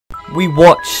We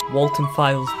watched Walton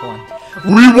Files 1.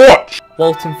 We watched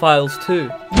Walton Files 2.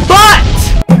 But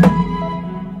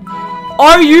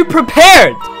are you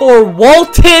prepared for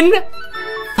Walton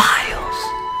Files?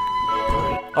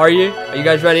 Are you? Are you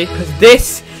guys ready? Because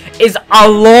this is a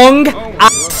long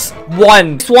ass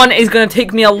one. This one is gonna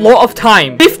take me a lot of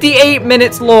time. 58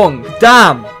 minutes long.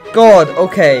 Damn. God,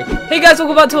 okay. Hey guys,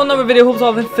 welcome back to another video. Hope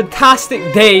you're having a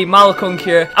fantastic day. Malakong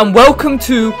here. And welcome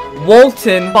to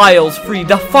Walton Files 3.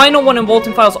 The final one in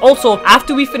Walton Files. Also,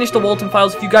 after we finish the Walton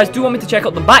Files, if you guys do want me to check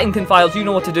out the Battington Files, you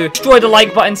know what to do. Destroy the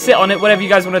like button, sit on it, whatever you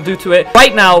guys want to do to it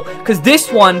right now. Because this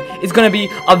one is going to be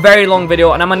a very long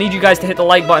video. And I'm going to need you guys to hit the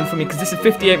like button for me. Because this is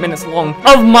 58 minutes long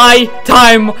of my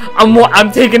time and what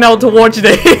I'm taking out to watch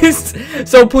this.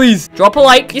 So please, drop a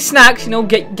like, your snacks, you know,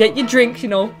 get your drinks, you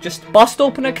know. Just bust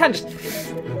open a can.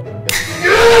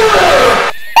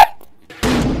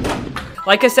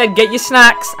 Like I said, get your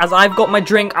snacks, as I've got my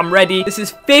drink, I'm ready. This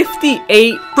is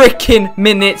 58 freaking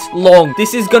minutes long.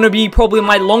 This is gonna be probably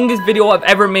my longest video I've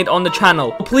ever made on the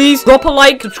channel. Please drop a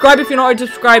like, subscribe if you're not already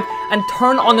subscribed, and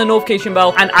turn on the notification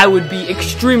bell, and I would be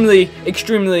extremely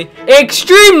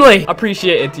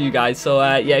appreciated to you guys. So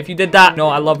yeah, if you did that, no,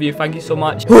 I love you, thank you so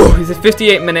much. This is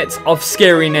 58 minutes of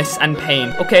scariness and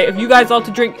pain. Okay, if you guys like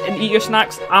to drink and eat your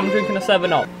snacks, I'm drinking a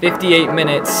 7-Up. 58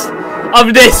 minutes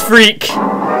of this freak.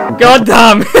 God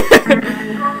damn.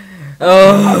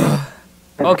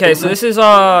 Okay, so this was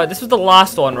the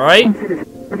last one, right?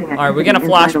 Alright, we're getting a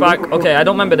flashback. Okay, I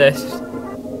don't remember this.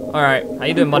 Alright, how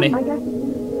you doing, buddy?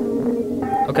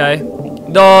 Okay.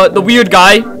 The weird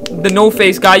guy, the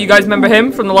no-face guy, you guys remember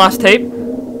him from the last tape?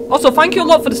 Also, thank you a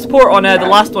lot for the support on the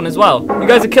last one as well. You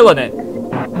guys are killing it.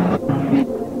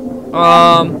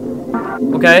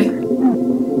 Okay.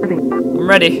 I'm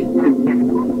ready.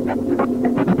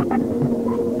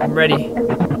 I'm ready.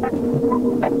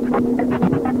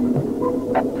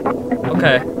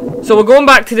 Okay. So we're going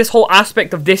back to this whole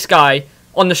aspect of this guy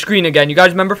on the screen again. You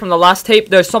guys remember from the last tape?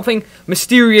 There's something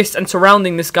mysterious and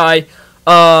surrounding this guy.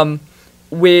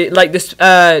 With like this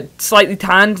slightly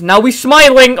tanned. Now we're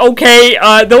smiling. Okay.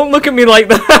 Don't look at me like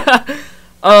that.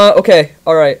 Okay.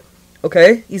 Alright.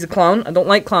 Okay. He's a clown. I don't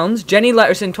like clowns. Jenny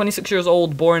Letterson, 26 years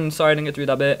old, born. Sorry, I didn't get through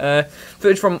that bit.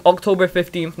 Footage from October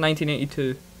 15th,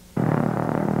 1982.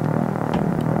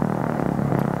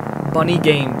 Bunny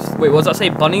Games. Wait, what does that say?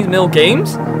 Bunny's Mill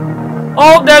Games?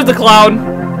 Oh, there's the clown.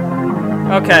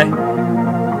 Okay.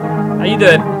 How you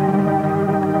doing?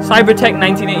 Cybertech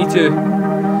 1982.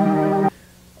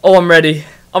 Oh, I'm ready.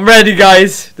 I'm ready,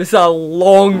 guys. This is a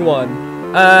long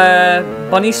one.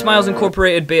 Bunny Smiles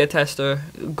Incorporated beta tester.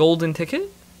 Golden ticket?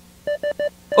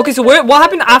 Okay, so what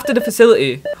happened after the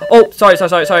facility? Oh, sorry.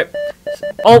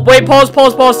 Oh, wait, pause.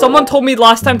 Someone told me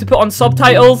last time to put on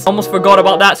subtitles. Almost forgot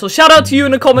about that. So shout out to you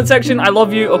in the comment section. I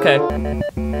love you. Okay.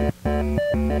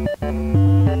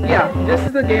 Yeah, this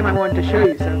is the game I wanted to show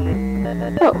you something.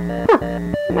 Oh, huh.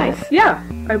 Nice. Yeah,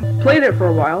 I played it for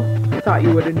a while. Thought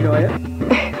you would enjoy it.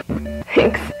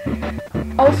 Thanks.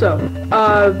 Also,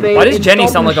 why does Jenny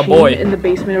sound like a boy? In the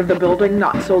basement of the building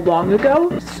not so long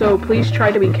ago, so please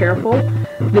try to be careful.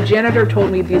 The janitor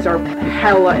told me these are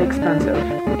hella expensive.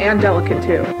 And delicate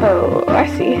too. Oh, I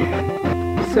see.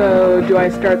 So, do I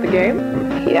start the game?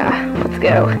 Yeah, let's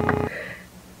go.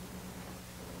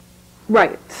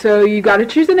 Right, so you gotta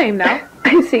choose a name now.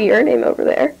 I see your name over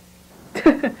there.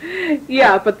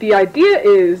 Yeah, but the idea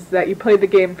is that you play the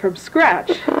game from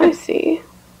scratch. I see.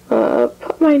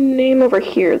 Put my name over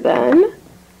here then.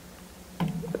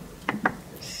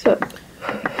 So,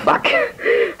 fuck.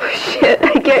 Shit,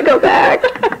 I can't go back.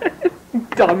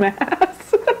 Dumbass.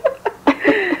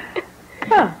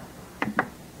 Huh.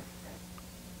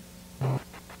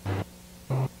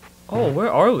 Oh,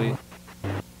 where are we?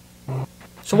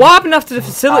 So what happened after the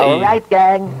facility? Alright,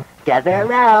 gang. Gather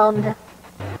around.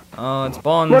 Oh, it's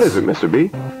Bonds. What is it, Mr. B?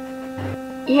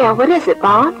 Yeah, what is it,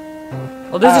 Bob?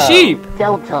 Oh, there's a sheep.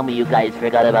 Don't tell me you guys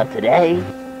forgot about today.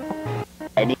 Oh,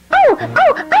 I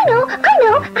know.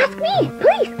 Ask me,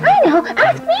 please. I know,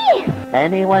 ask me.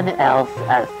 Anyone else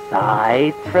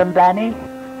aside from Benny?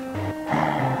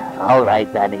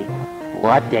 Alright, Benny.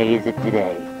 What day is it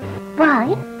today?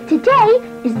 Right, today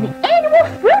is the annual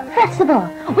fruit festival.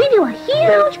 We do a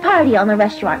huge party on the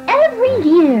restaurant every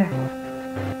year.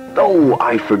 Oh,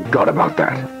 I forgot about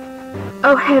that.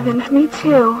 Oh heavens, me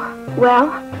too. Well,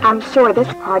 I'm sure this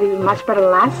party was much better than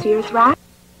last year's, right?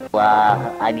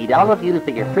 I need all of you to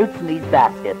put your fruits in these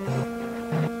baskets.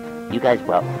 You guys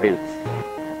brought fruits,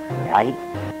 right?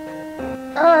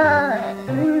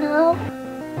 No.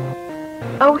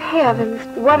 Oh heavens,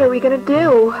 what are we gonna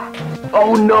do?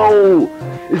 Oh no!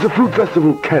 Is the fruit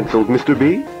festival cancelled, Mr.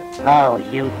 B? Oh,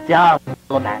 you dumb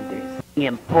salamanders.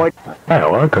 important.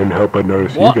 Hell, I couldn't help but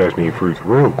notice What? you guys need fruits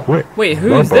real quick. Wait, My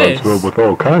who's barn's this? filled with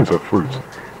all kinds of fruits.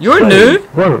 You're Say, new?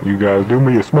 Why don't you guys do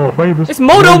me a small favor? It's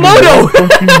Moto Moto!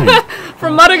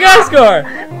 From Madagascar!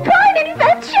 Barn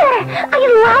adventure!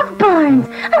 I love barns!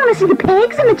 I want to see the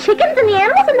pigs and the chickens and the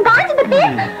animals and the barns and the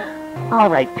pigs! All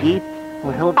right, Pete.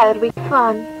 Well, That'll be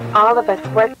fun. All of us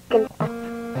working.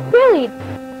 Really?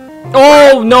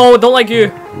 Oh, no, don't like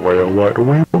you. Well, like to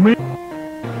wait for me?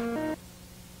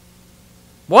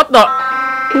 What the?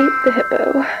 Pete the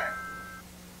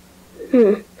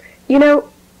Hippo. You know,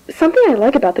 something I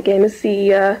like about the game is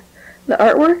the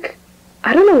artwork.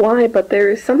 I don't know why, but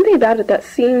there's something about it that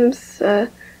seems,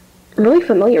 really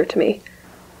familiar to me.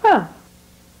 Huh.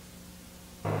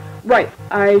 Right,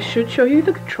 I should show you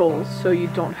the controls so you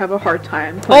don't have a hard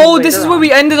time playing Oh, this is later where on.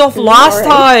 we ended off last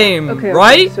time, Okay,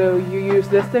 right? so you use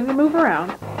this thing to move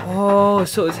around, Oh,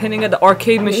 so it's hitting at the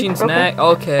arcade machine's okay. neck.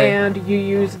 Okay. and you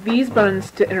use these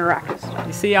buttons to interact with stuff.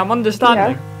 You see, I'm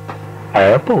understanding.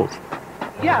 Apples.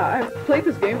 Yeah, I've played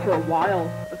this game for a while,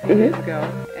 a few days ago,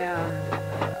 and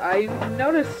I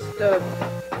noticed a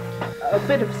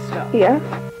bit of stuff. Yeah?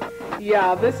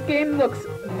 Yeah, this game looks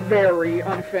very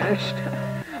unfinished.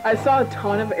 I saw a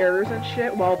ton of errors and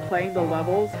shit while playing the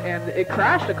levels, and it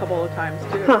crashed a couple of times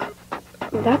too. Huh.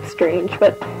 That's strange,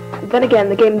 but then again,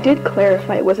 the game did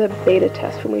clarify it was a beta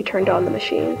test when we turned on the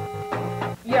machine.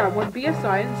 Yeah, when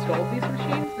BSI installed these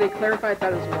machines, they clarified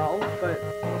that as well, but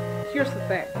here's the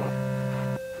thing.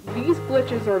 These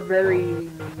glitches are very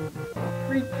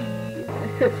creepy,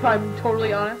 if I'm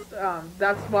totally honest.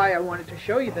 That's why I wanted to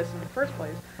show you this in the first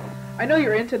place. I know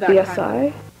you're into that kind of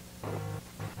BSI?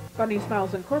 Funny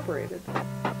Smiles Incorporated.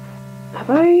 Have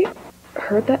I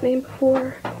heard that name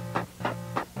before?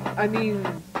 I mean,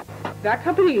 that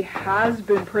company has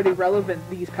been pretty relevant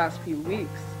these past few weeks.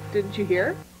 Didn't you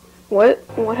hear? What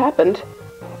happened?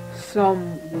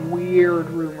 Some weird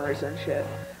rumors and shit.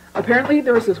 Apparently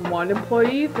there was this one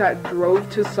employee that drove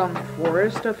to some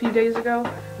forest a few days ago.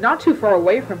 Not too far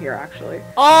away from here, actually.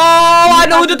 Oh, I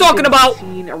know who they're Hasn't talking been about.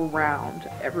 Seen around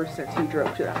ever since he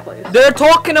drove to that place. They're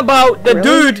talking about the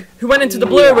Really? dude who went into the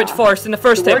Blair Witch Yeah. Forest in the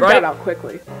first The tape, word got right? out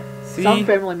quickly. See? Some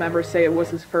family members say it was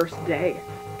his first day.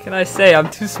 Can I say I'm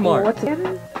too smart? What's it?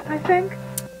 And I think.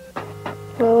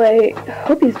 Well, I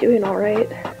hope he's doing alright.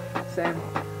 Same.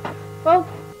 Well,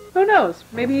 who knows?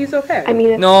 Maybe he's okay. I mean,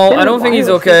 it's No, been I a don't think he's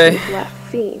while okay. since he's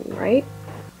last seen, right?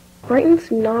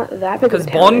 Brighton's not that big of Because a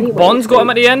town anyway, Bond's got so him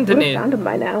at the end, didn't would've he? found him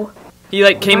by now. He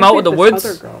like came Reminds out me of the of woods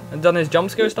this other girl. and done his jump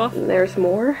scare stuff. And there's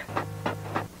more.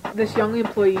 This young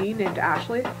employee named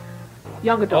Ashley,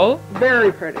 young adult,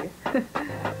 very pretty.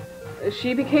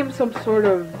 She became some sort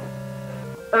of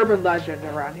urban legend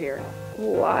around here.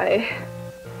 Why?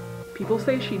 People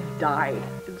say she died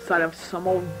inside of some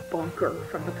old bunker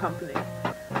from the company.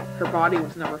 Her body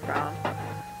was never found.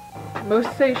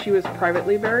 Most say she was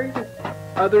privately buried.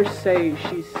 Others say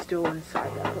she's still inside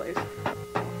that place.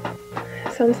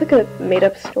 Sounds like a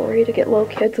made-up story to get little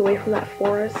kids away from that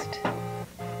forest.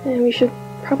 And we should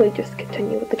probably just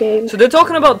continue with the game. So they're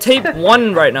talking about tape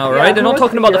 1 right now, right? Yeah, They're who not wants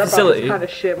talking to about the hear facility. this kind of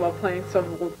shit while playing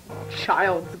some little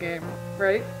child's game,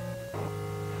 right?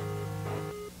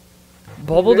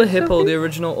 Bobble the Good, Hippo, Sophie? the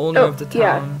original owner of the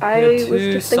yeah, town. I He had was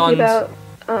two just sons, thinking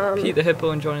about, Pete the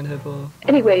Hippo and Johnny the Hippo.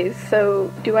 anyways,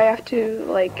 so do I have to,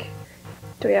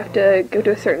 do I have to go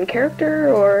to a certain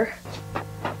character, or?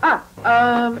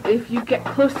 If you get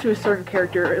close to a certain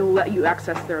character, it'll let you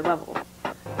access their level.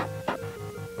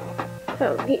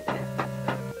 Oh, neat.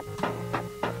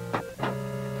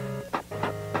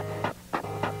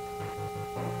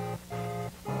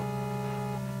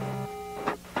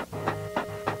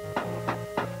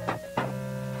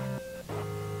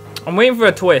 I'm waiting for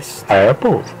a twist.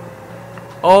 Apples.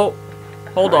 Oh,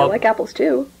 hold I up. like apples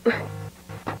too.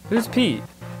 Who's Pete?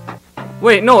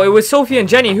 Wait, no, it was Sophie and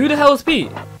Jenny. Who the hell is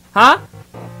Pete? Huh?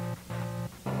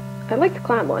 I like the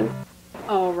clown one.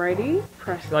 Alrighty,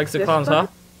 press He likes the this clowns, huh?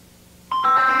 button.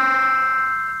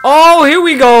 Oh, here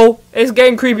we go. It's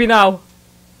getting creepy now.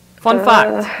 Fun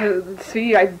fact.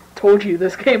 See, I told you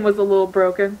this game was a little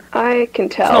broken. I can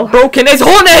It's tell. not broken, it's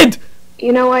haunted!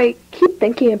 You know, I keep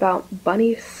thinking about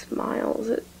Bunny Smiles.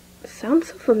 It sounds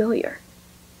so familiar.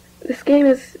 This game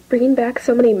is bringing back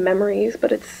so many memories,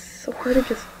 but it's so hard to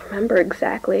just remember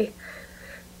exactly.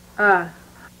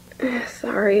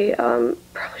 Sorry,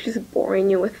 probably just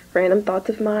boring you with random thoughts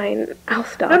of mine. I'll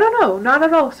stop. No, not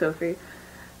at all, Sophie.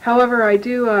 However, I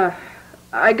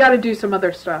gotta do some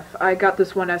other stuff. I got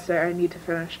this one essay I need to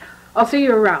finish. I'll see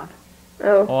you around.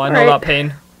 Oh, I know alright. that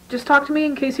pain. Just talk to me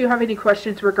in case you have any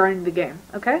questions regarding the game,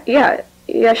 okay? Yeah.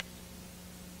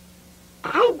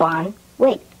 Hi, Barn.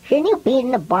 Wait, Shouldn't you be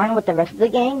in the barn with the rest of the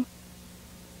gang?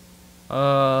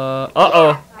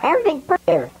 Uh-oh. Everything's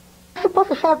prepared. I'm supposed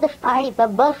to solve this party,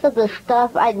 but most of the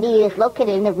stuff I need is located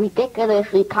in the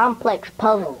ridiculously complex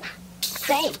puzzles.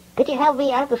 Say, could you help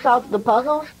me out to solve the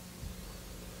puzzles?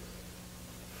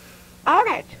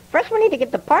 Alright, first we need to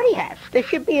get the party hats. They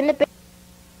should be in the...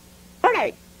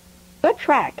 Alright, good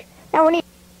track. Now we need...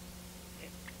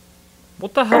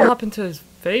 What the hell happened to his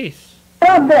face?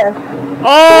 Build this.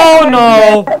 Oh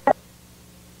no!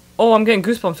 Oh, I'm getting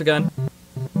goosebumps again.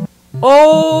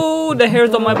 Oh, the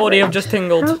hairs on my body have just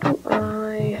tingled.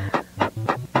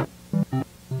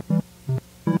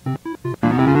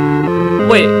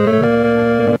 Wait.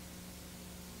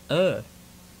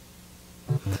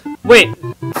 Wait,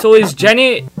 so is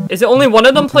it only one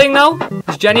of them playing now?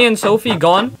 Is Jenny and Sophie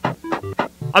gone?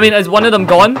 I mean, is one of them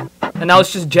gone? And now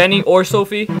it's just Jenny or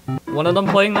Sophie? One of them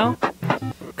playing now?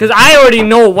 Because I already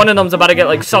know one of them's about to get,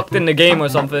 like, sucked in the game or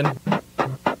something.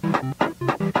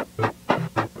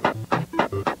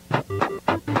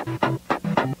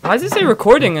 Why does it say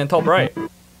recording in top right?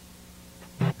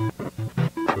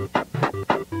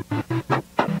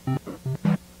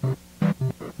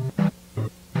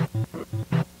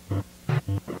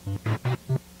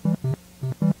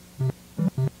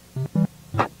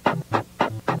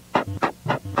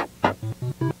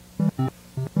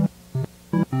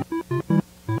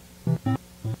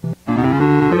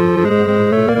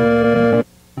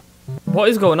 What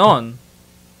is going on?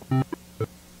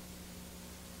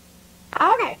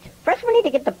 Alright, first we need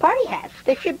to get the party hats.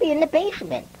 They should be in the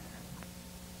basement.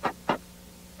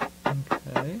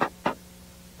 Okay.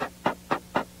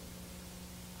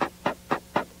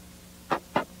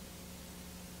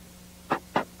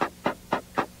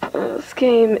 This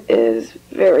game is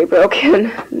very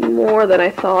broken. More than I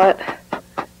thought.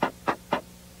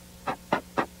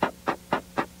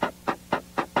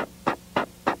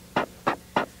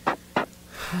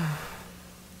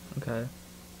 Okay.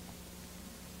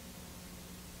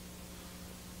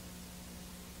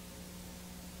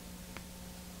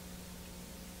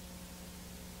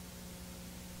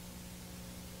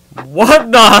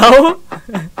 What the hell?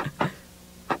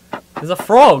 There's a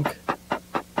frog.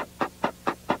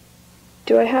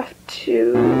 Do I have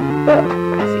to...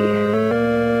 Oh, I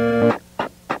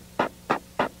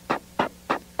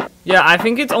see. Yeah, I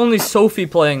think it's only Sophie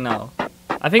playing now.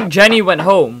 I think Jenny went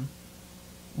home.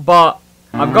 But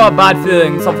I've got a bad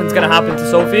feeling something's gonna happen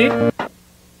to Sophie.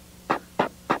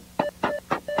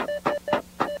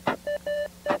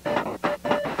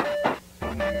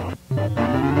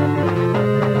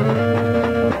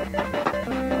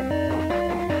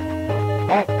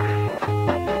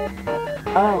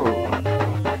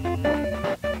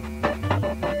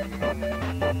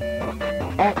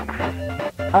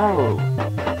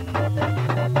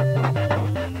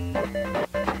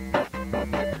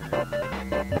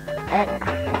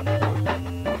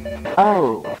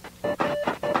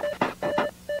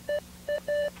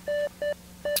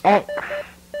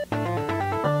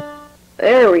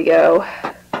 There we go.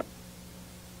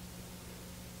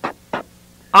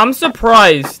 I'm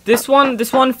surprised. This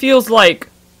one feels like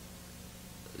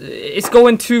it's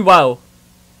going too well.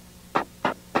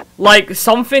 Like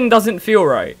something doesn't feel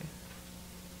right.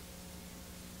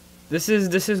 This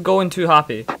is going too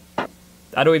happy.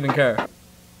 I don't even care.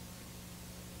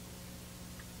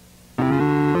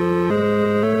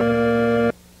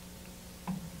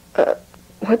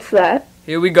 What's that?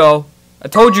 Here we go. I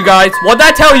told you guys. What'd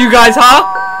I tell you guys,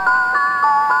 huh?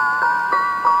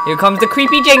 Here comes the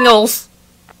creepy jingles.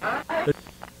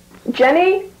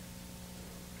 Jenny?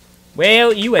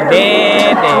 Well, you a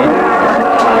bad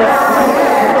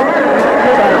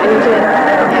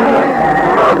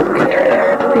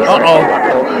Uh-oh.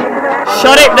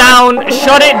 Shut it down.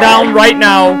 Shut it down right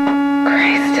now.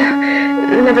 Christ.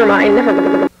 Never mind. Never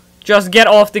mind. Just get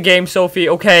off the game, Sophie.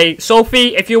 Okay,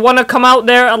 Sophie, if you want to come out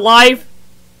there alive,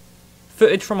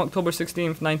 footage from October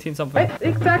 16th, 19 something. What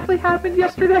exactly happened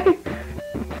yesterday?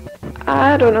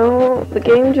 I don't know. The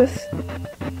game just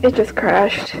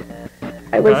crashed.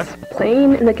 I was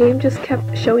playing and the game just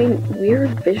kept showing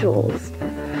weird visuals.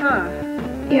 Huh.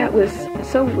 Yeah, it was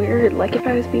so weird. Like if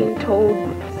I was being told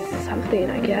something,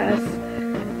 I guess.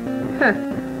 Huh.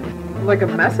 Like a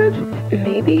message?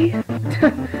 Maybe.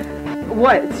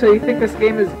 What? So you think this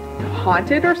game is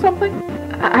haunted or something?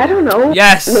 I don't know.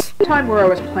 Yes. Time where I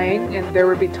was playing and there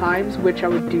would be times which I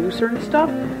would do certain stuff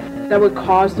that would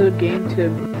cause the game to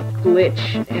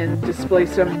glitch and display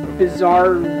some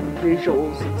bizarre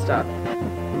visuals and stuff.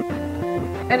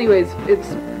 Anyways,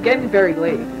 it's getting very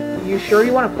late. You sure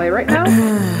you want to play right now?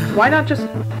 Why not just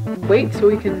wait so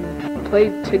we can play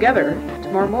together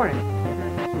tomorrow morning?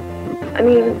 I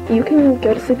mean, you can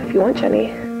go to sleep if you want,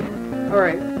 Jenny.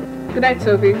 Alright. Good night,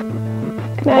 Sophie.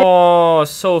 Good night. Oh,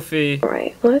 Sophie.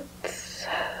 Alright, let's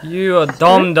You a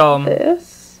dum-dum.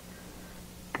 this.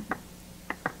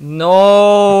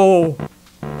 No.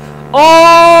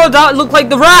 Oh, that looked like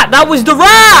the rat. That was the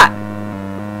rat.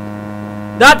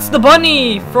 That's the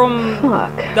bunny from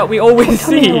Fuck. that we always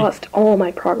Tell me see. I lost all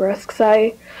my progress,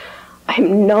 because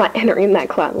I'm not entering that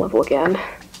clan level again.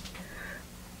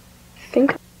 I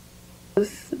think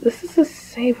this is a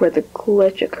save where the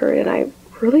glitch occurred, and I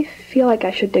really feel like I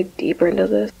should dig deeper into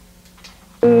this.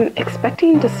 I'm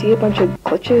expecting to see a bunch of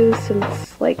glitches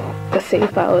since, like, the save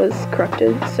file is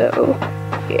corrupted, so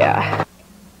yeah.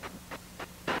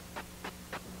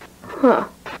 Huh.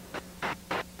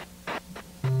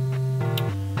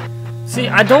 See,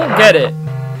 I don't get it.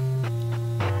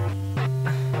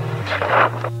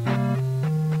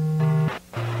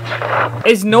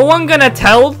 Is no one gonna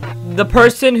tell the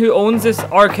person who owns this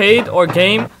arcade or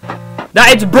game that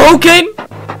it's broken?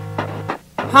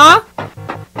 Huh?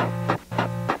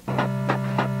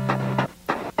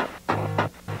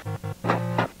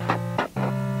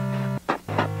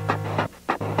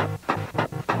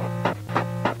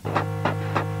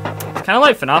 It's kind of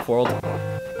like FNAF World.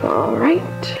 Alright,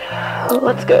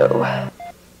 let's go.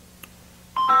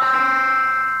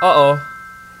 Uh-oh.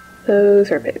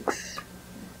 Those are pigs.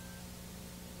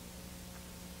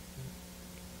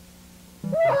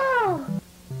 Whoa!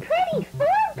 Pretty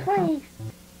fun place!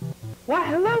 Why,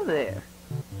 hello there.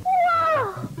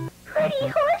 Whoa! Pretty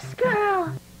horse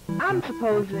girl! I'm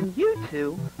supposing you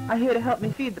two are here to help me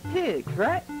feed the pigs,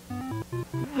 right?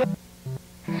 Yes,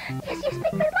 you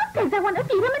speak my love pigs. I want to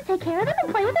feed them and take care of them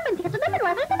and play with them and dance with them and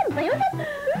run with them and play with them.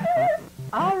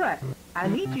 All right. I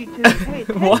need you to pay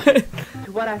attention What?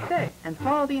 to what I say and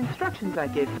follow the instructions I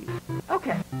give you.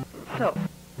 Okay. So,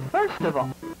 first of all,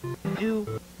 do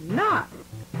not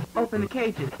open the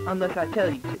cages unless I tell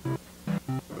you to.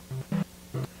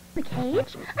 The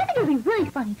cage? I think it would be really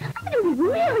funny. I think it would be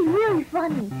really, really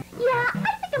funny. Yeah,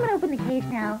 I think I'm going to open the cage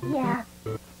now. Yeah.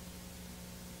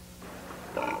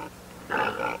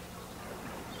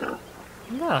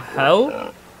 What the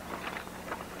hell?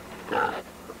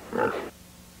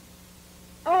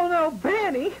 Oh no,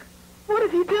 Benny! What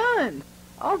have you done?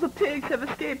 All the pigs have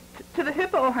escaped to the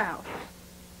hippo house.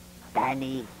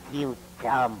 Benny, you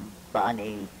dumb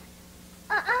bunny.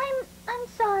 I'm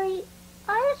sorry.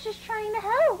 I was just trying to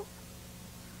help.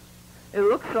 It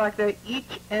looks like they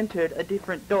each entered a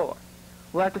different door.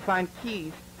 We'll have to find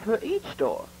keys for each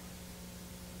door.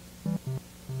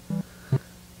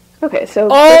 Okay, so...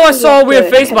 Oh, I this is saw a like weird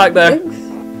the face back there. pigs,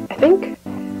 I think.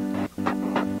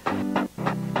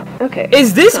 Okay.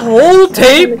 Is this whole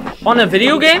tape on a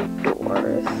video game?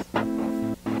 Doors.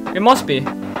 It must be.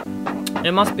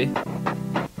 It must be.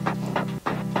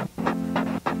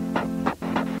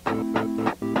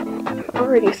 I'm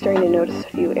already starting to notice a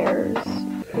few errors.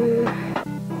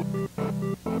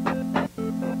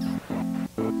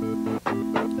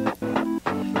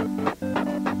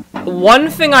 One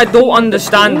thing I don't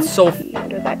understand so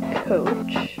Under that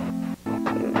coach.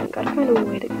 Gotta find a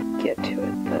way to get to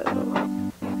it,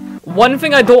 though. one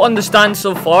thing I don't understand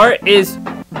so far is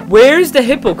where's the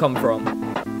hippo come from?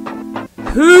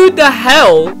 Who the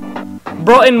hell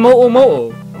brought in Moto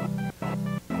Moto?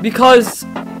 Because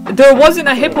there wasn't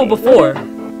a hippo before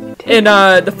in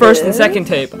the first and second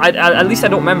tape. At least I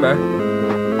don't remember.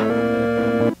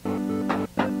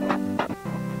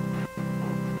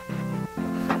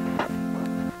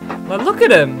 But look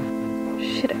at him.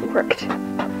 Shit, it worked.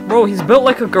 Bro, he's built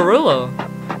like a gorilla.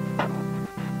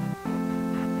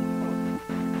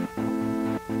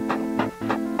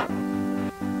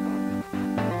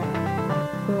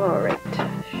 Alright.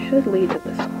 Should lead to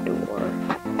this door.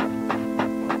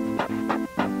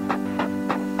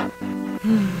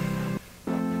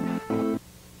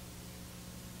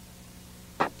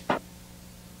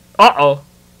 Uh-oh.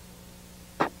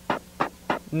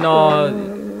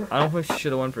 No, I don't think she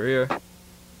should have went for here.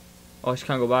 Oh, she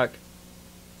can't go back.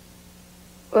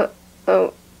 Oh.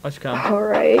 Oh, she can.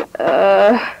 Alright,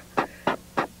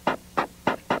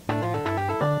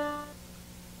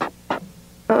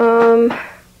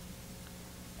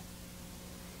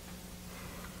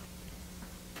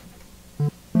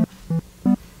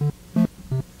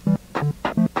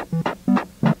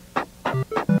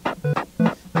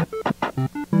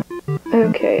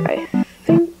 Okay, I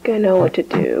think I know what to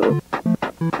do.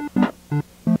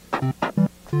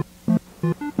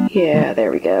 Yeah,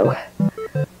 there we go.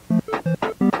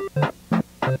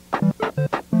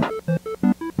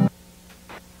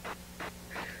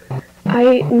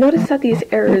 I noticed that these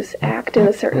errors act in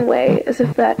a certain way, as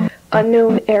if that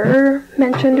unknown error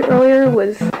mentioned earlier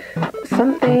was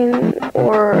something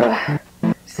or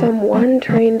someone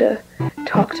trying to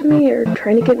talk to me or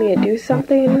trying to get me to do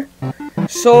something.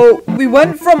 So, we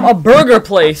went from a burger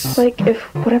place. Like, if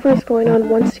whatever's going on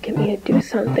wants to get me to do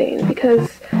something,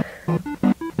 because...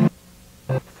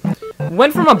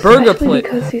 Went from a burger place.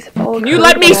 Because these have all Can you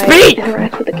let me speak?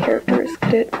 Interact with the characters.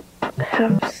 Could it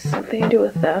have something to do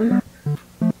with them?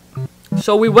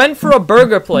 So we went for a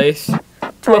burger place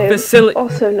to a facility.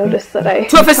 Also noticed that I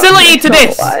to a facility to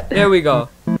this. A lot. There we go.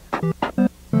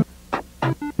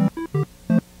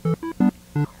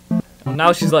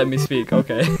 Now she's letting me speak.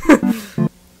 Okay.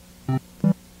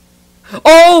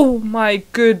 Oh my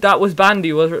good, that was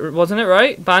Bandy, wasn't it,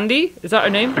 right? Bandy? Is that her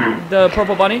name? The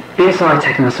purple bunny? BSI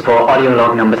Technical Support Audio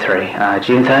Log Number 3,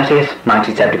 June 30th,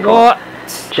 1974. What?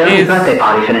 Jeremy's birthday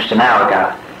party finished an hour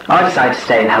ago. I decided to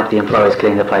stay and help the employees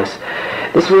clean the place.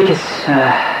 This week has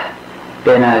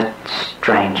been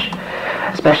strange,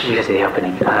 especially because of the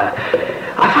opening.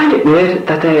 I find it weird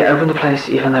that they opened the place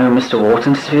even though Mr.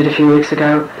 Walton disappeared a few weeks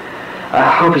ago. I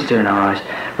hope he's doing alright.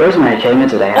 Rosemary came in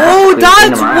today. Oh,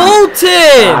 that's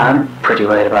Walton! I'm pretty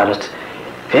worried about it.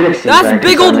 Felix seems that's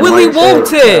big old Willie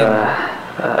Walton!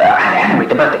 Anyway,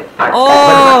 the birthday party.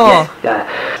 Oh!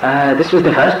 Yes. This was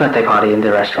the first birthday party in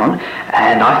the restaurant,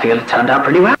 and I feel it turned out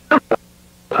pretty well.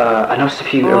 I noticed a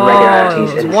few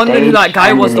irregularities in the wondering who that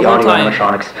guy was the whole time.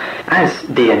 Animatronics. As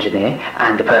the engineer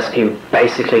and the person who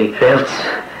basically built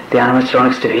the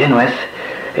animatronics to begin with,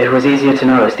 it was easier to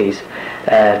notice these.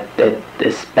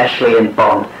 Especially in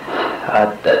Bonn.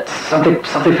 Something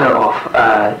felt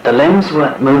off. The limbs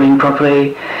weren't moving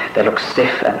properly, they looked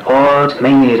stiff and odd,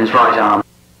 mainly in his right arm.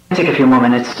 It took a few more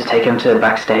minutes to take him to the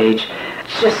backstage,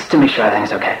 just to make sure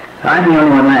everything's okay. I'm the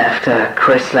only one left.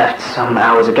 Chris left some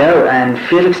hours ago, and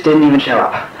Felix didn't even show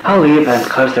up. I'll leave and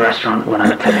close the restaurant when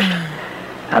I'm finished.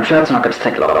 I'm sure it's not going to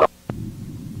take long.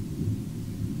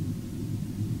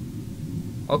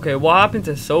 Okay, what happened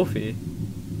to Sophie?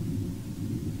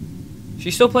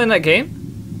 She's still playing that game?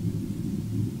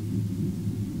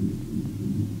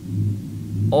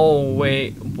 Oh,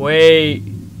 wait.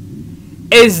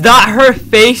 Is that her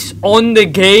face on the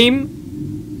game?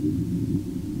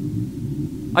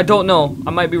 I don't know. I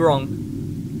might be wrong.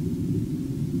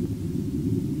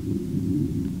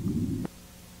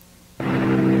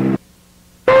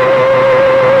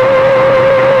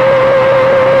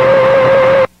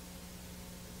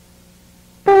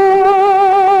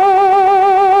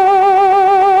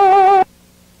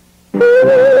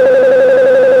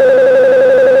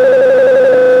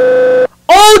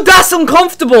 That's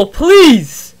uncomfortable,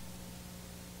 please!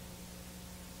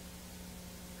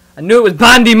 I knew it was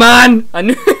Bandy, man! I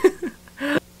knew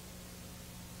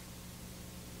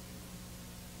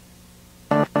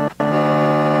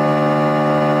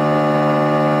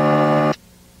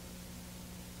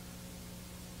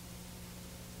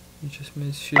You just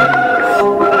missed shooting.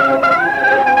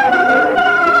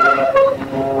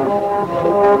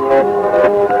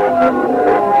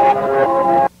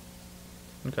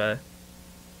 Okay.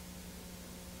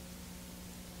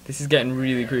 This is getting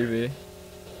really creepy.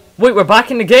 Wait, we're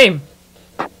back in the game!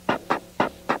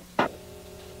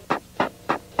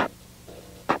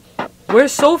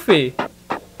 Where's Sophie?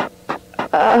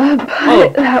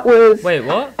 That was... Wait,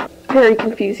 what? Very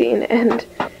confusing and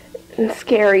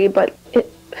scary, but it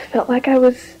felt like I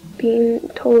was being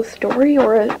told a story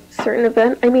or a certain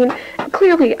event. I mean,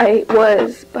 clearly I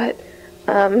was, but,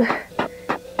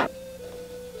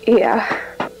 yeah.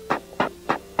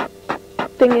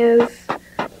 Thing is,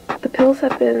 the pills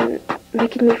have been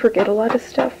making me forget a lot of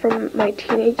stuff from my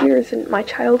teenage years and my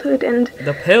childhood, and...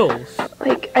 The pills?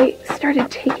 Like, I started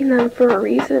taking them for a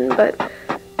reason, but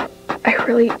I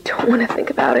really don't want to think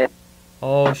about it.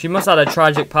 Oh, she must have had a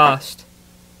tragic past.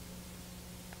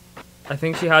 I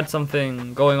think she had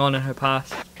something going on in her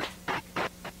past.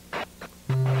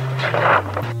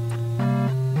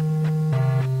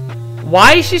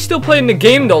 Why is she still playing the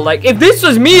game though? Like, if this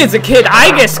was me as a kid,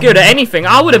 I get scared of anything.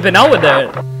 I would have been out with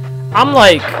it. I'm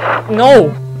like,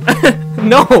 no.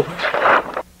 No.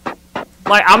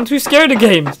 Like, I'm too scared of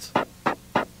games.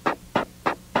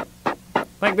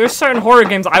 Like, there's certain horror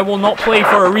games I will not play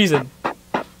for a reason.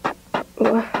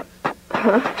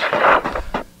 Huh?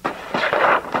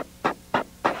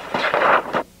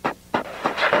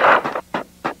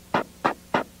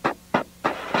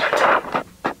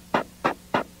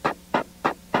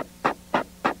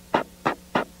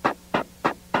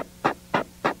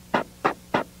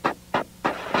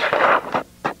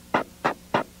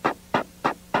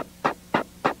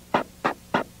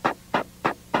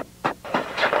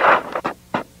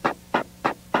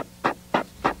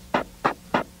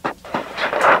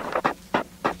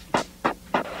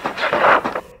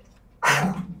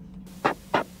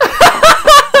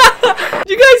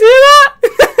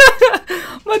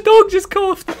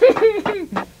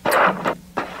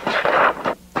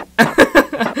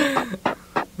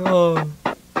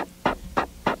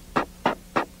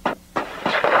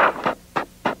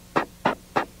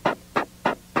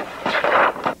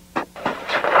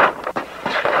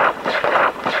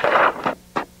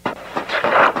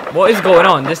 What is going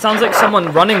on? This sounds like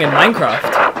someone running in Minecraft.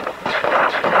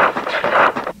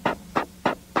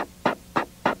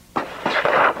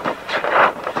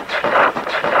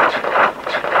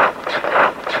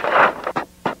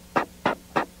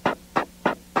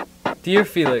 Dear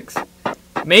Felix,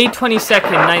 May 22nd,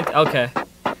 9th. Okay.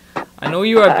 I know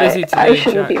you are busy today. I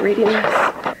shouldn't be reading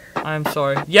this. I'm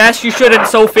sorry. Yes, you shouldn't,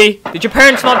 Sophie. Did your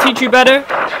parents not teach you better?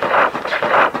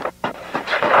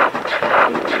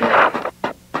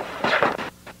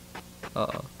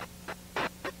 Uh-oh.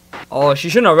 Oh, she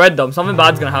shouldn't have read them. Something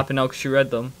bad's gonna happen now because she read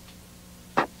them.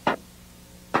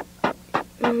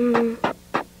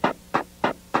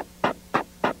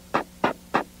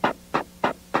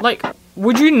 Like,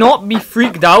 would you not be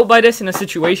freaked out by this in a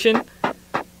situation?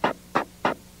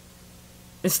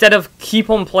 Instead of keep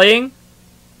on playing?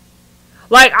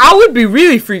 Like, I would be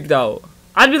really freaked out.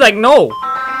 I'd be like, no.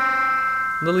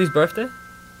 Lily's birthday?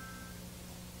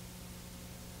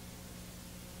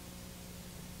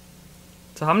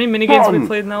 So how many minigames have we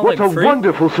played now? What Like a 3?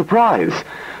 wonderful surprise.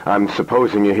 I'm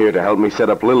supposing you're here to help me set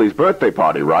up Lily's birthday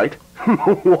party, right?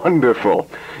 Wonderful.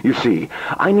 You see,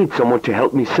 I need someone to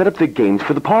help me set up the games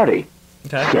for the party.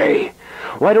 Okay. Say,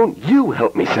 why don't you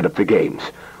help me set up the games?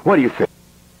 What do you think?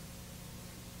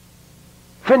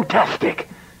 Fantastic.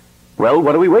 Well,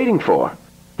 what are we waiting for?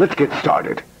 Let's get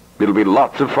started. It'll be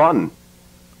lots of fun.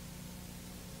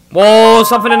 Whoa,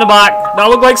 something in the back. That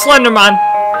looked like Slender Man.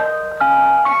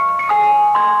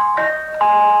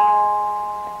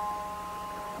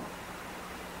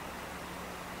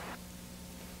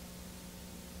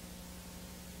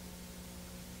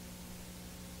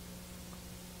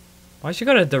 Why she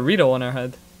got a Dorito on her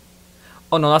head?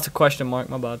 Oh no, that's a question mark,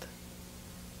 my bad.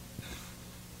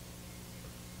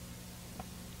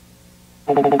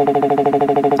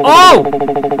 Oh!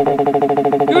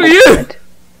 Who are you?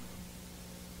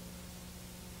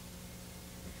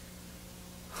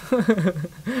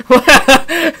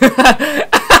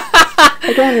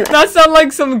 Again, that sounded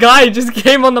like some guy just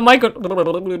came on the mic.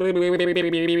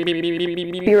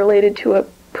 Be related to a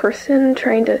person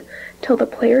trying to tell the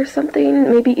player something,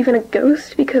 maybe even a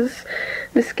ghost, because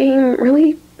this game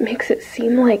really makes it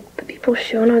seem like the people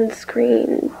shown on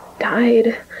screen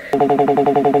died.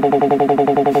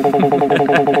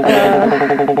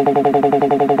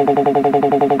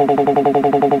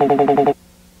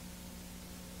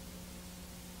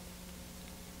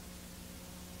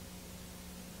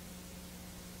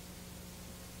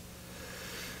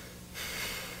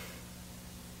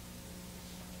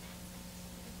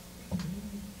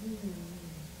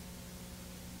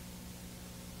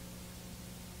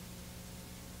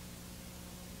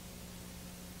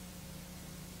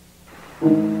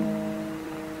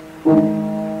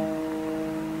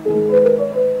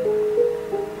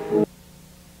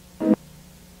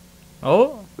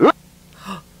 Oh?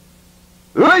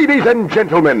 Ladies and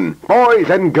gentlemen, boys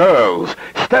and girls,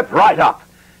 step right up.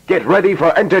 Get ready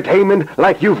for entertainment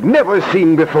like you've never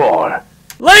seen before.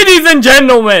 Ladies and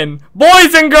gentlemen,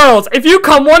 boys and girls, if you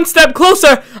come one step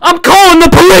closer, I'm calling the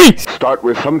police! Start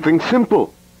with something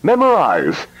simple.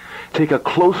 Memorize. Take a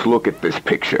close look at this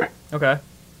picture. Okay.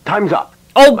 Time's up.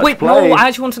 Oh, Let's wait, play. no, I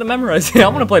actually wanted to memorize it. I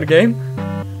want to play the game.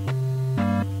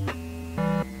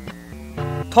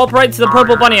 Top right to the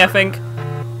purple bunny, I think.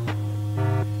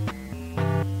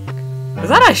 Is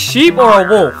that a sheep or a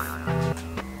wolf?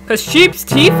 Because sheep's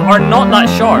teeth are not that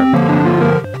sharp.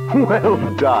 Well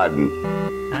done.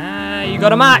 You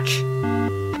got a match.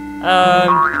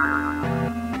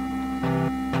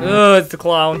 It's the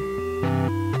clown.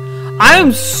 I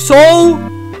am so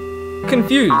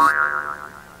confused.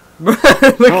 Look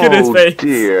at his face. Oh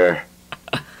dear.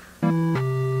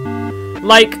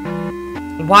 Like,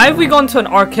 why have we gone to an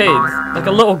arcade? Like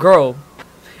a little girl.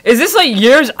 Is this like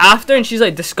years after and she's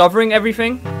like discovering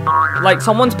everything? Like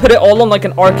someone's put it all on like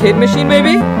an arcade machine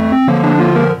maybe?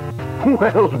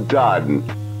 Well done.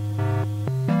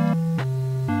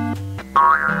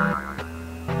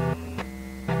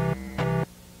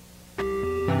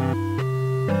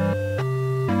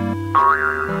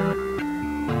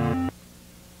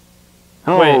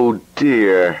 Oh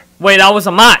dear. Wait, that was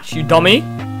a match, you dummy.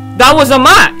 That was a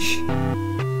match!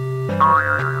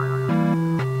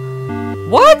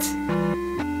 What?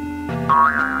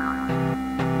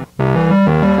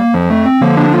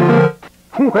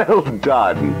 Well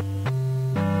done.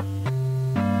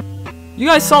 You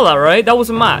guys saw that, right? That was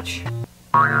a match.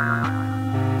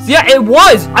 Yeah, it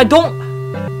was! I don't...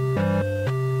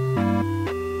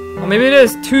 Well, maybe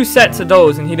there's 2 sets of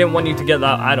those and he didn't want you to get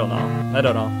that. I don't know. I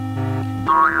don't know.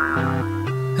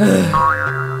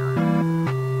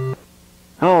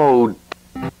 Oh.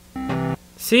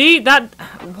 See? That...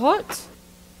 What?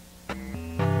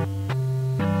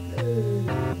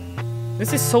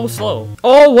 This is so slow.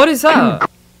 Oh, what is that?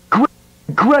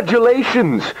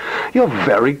 Congratulations! You're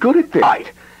very good at this.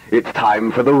 Right. It's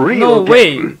time for the real No,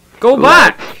 wait. game. Go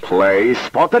back. Let's play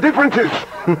Spot the Differences.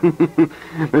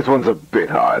 This one's a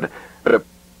bit hard. But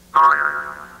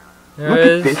There look at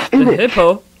is this the image.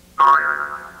 hippo.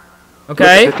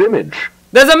 Okay. Look at this image.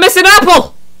 There's a missing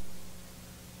apple!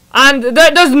 And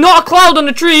there's not a cloud on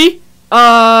the tree.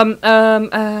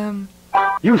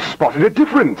 You spotted a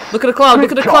difference. Look at the cloud,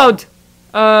 look at the cloud.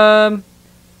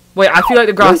 Wait, I feel like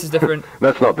the grass is different.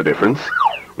 That's not the difference.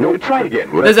 No, try again.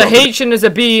 There's a H and there's a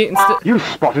B instead. You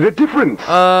spotted a difference.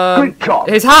 Good job.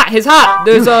 His hat.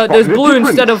 There's blue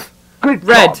instead of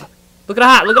red. Look at the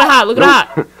hat, look at the hat, look at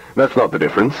the hat. That's not the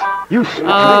difference. You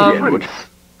spotted a difference.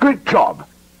 Good job.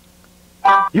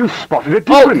 You spotted a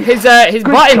difference. Oh, his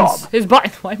Good buttons. job. His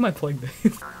buttons. Why am I playing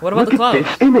this? What about Look the clouds?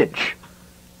 at this image.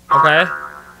 Okay.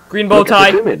 Green bow Look at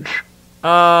tie. this image.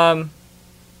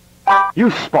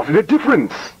 You spotted a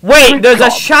difference. Wait, Good there's job.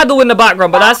 a shadow in the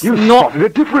background, but that's You not. spotted a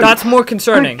difference. That's more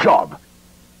concerning. Good job.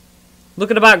 Look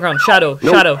at the background. Shadow,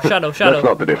 Nope. shadow, shadow, shadow. That's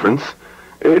not the difference.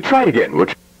 Try again, would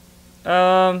you?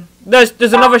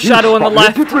 There's another shadow on the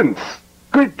left. You spotted a difference.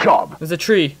 Good job. There's a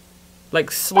tree. Like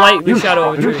slightly shadow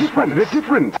of a You tree. spotted a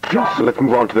difference. So let's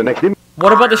move on to the next image.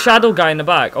 What about the shadow guy in the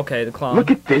back? Okay, the clown. Look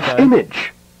at this Okay.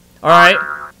 image. Alright.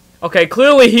 Okay,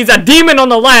 clearly he's a demon on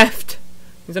the left.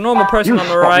 He's a normal person You on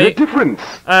the spotted right. a difference.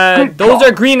 Good Those job.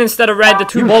 are green instead of red, the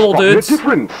two You bubble spotted dudes. a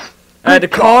difference. The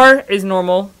Good car is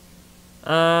normal.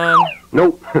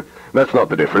 Nope, that's not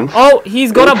the difference. Oh,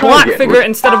 he's got a Try black again, figure would you?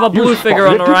 instead of a blue You figure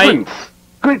on spotted the a right. difference.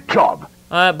 Good job.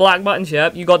 Black buttons,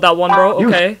 yep. You got that one, bro? You-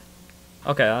 Okay.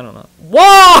 Okay, I don't know.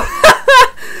 Whoa!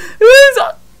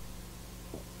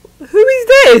 Who is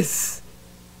this?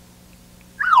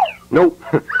 Nope,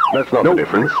 that's not the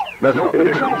difference. That's not the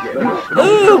difference.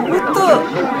 Oh,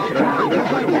 what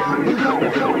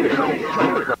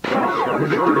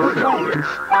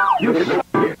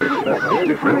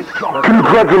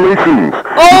Congratulations.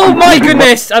 Oh my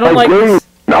goodness! I don't like this.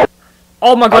 No.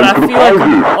 Oh my god, I feel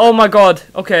like... Oh my god.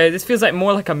 Okay, this feels like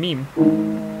more like a meme.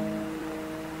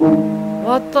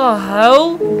 What the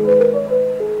hell?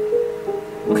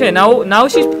 Okay, now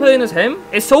she's playing as him?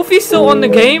 Is Sophie still on the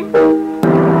game?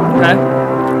 Okay.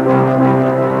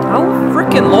 How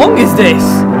freaking long is this?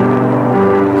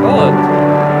 God.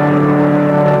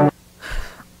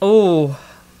 Oh.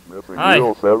 Hi.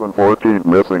 0714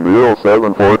 missing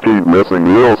 0714 missing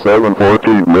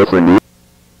 0714 missing.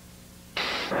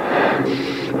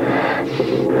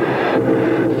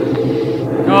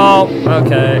 Oh,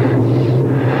 okay.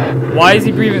 Why is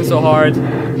he breathing so hard?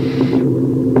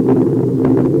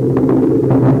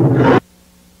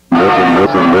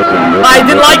 I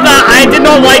didn't like that. I did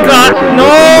not like that. No!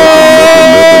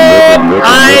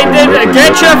 I didn't.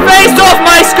 Get your face off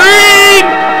my screen!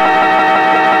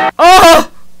 Oh!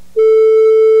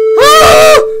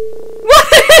 What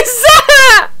is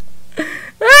that?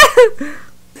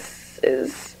 This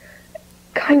is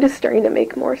kind of starting to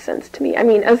make more sense to me. I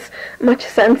mean, as much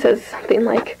sense as something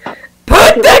like...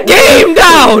 Put the game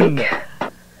down!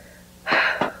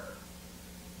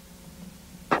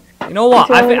 You know what?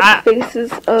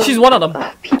 Faces of she's one of them.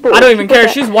 People, I don't even care.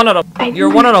 that She's one of them. I You're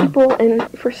knew one of these them. people, and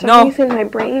for some No. reason my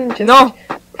brain just No.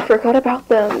 forgot about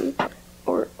them,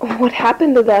 or what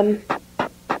happened to them.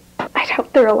 I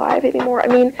doubt they're alive anymore. I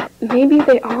mean, maybe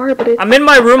they are, but it's... I'm in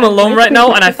my room alone right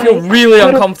now, and I feel really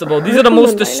could've uncomfortable. These are the heard most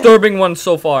them by now. disturbing ones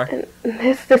so far. And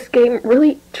this game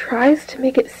really tries to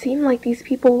make it seem like these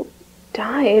people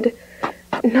died.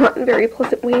 Not in very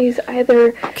pleasant ways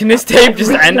either. Can this tape just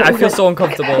really end? I don't feel know so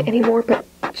uncomfortable. that anymore, but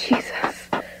Jesus.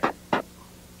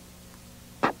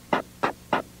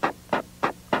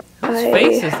 Whose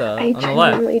face is that I on the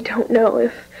left? genuinely don't know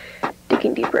if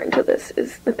digging deeper into this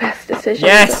is the best decision.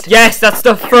 Yes, but yes, that's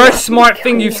the first smart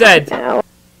thing you said. now.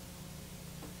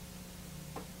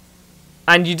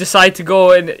 And you decide to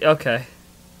go in. Okay.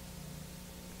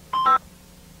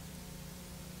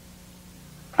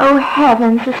 Oh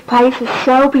heavens, this place is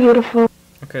so beautiful.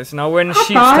 Okay, so now we're in the Hi,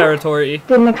 sheep's Bart. territory.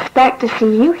 Didn't expect to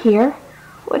see you here.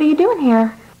 What are you doing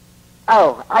here?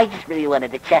 Oh, I just really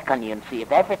wanted to check on you and see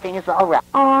if everything is all right.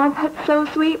 Aw, that's so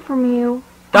sweet from you.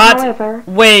 That's... However,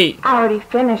 Wait. I already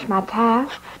finished my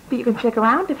tasks, but you can stick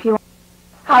around if you want.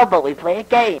 How about we play a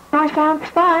game? That sounds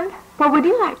fun. What would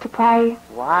you like to play?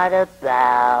 What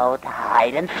about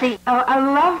hide and seek? Oh, I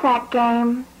love that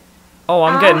game. Oh,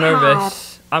 I'm getting I'll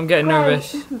nervous. I'm getting Great.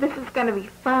 nervous. This is gonna be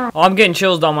fun. Oh, I'm getting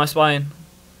chills down my spine.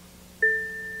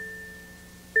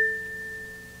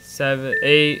 7,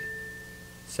 8,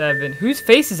 7. Whose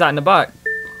face is that in the back?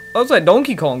 Oh, it's like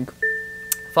Donkey Kong.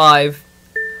 5,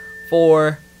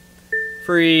 4,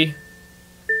 3,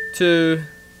 2,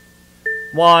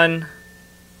 1.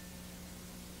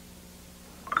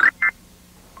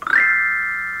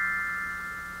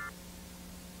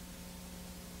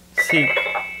 Seek.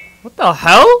 What the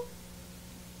hell?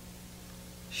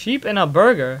 Sheep and a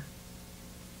burger.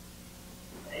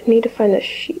 I need to find a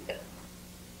sheep.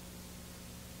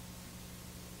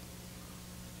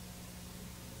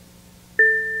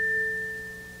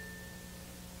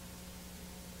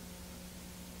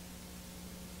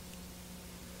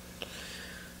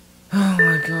 Oh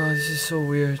my god, this is so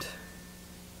weird.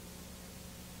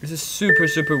 This is super,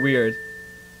 super weird.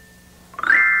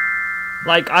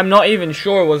 Like, I'm not even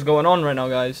sure what's going on right now,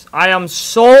 guys. I am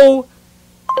so...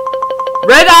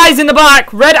 Red eyes in the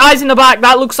back! Red eyes in the back!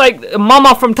 That looks like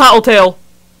Mama from Tattletale.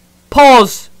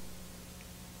 Pause.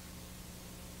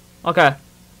 Okay.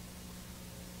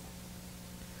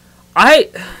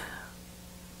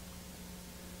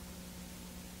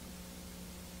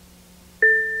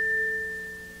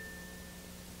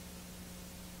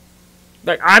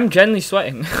 Like, I'm genuinely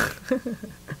sweating.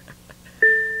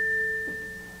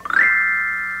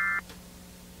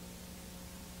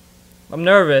 I'm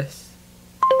nervous.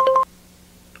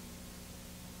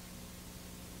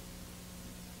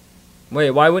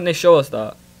 Wait, why wouldn't they show us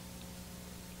that?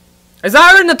 Is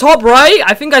that her in the top right?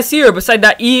 I think I see her beside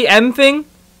that EM thing.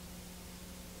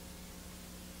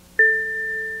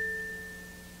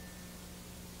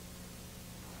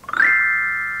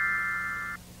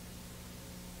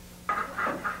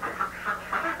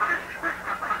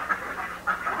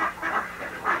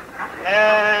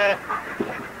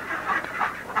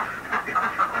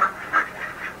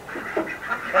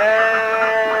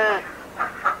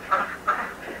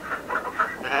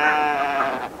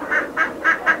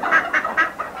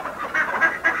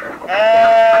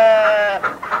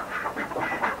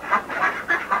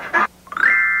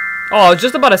 Oh, I was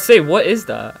just about to say, what is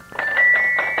that?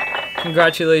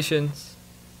 Congratulations.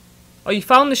 Oh, you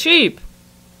found the sheep.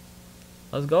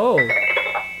 Let's go.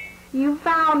 You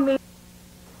found me.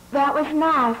 That was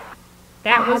nice.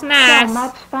 That was I nice. had so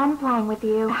much fun playing with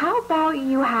you. How about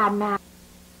you had now?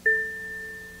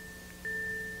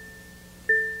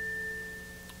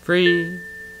 3,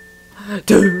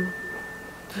 2,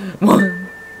 1.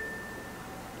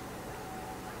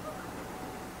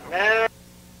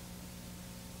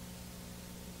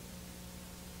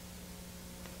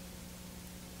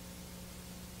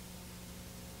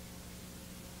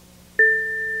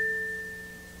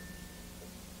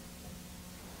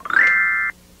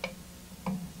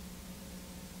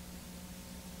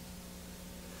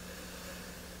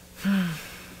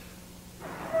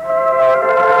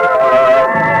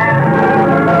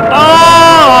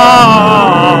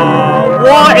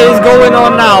 What is going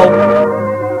on now?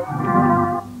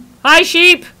 Hi,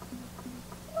 sheep!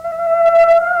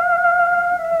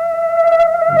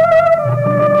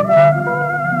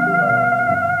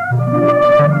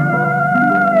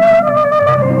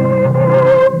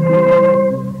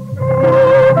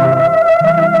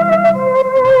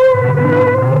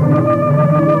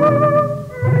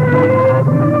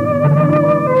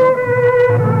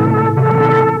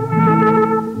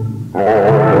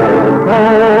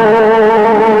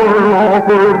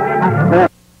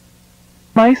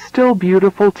 Am I still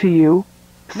beautiful to you?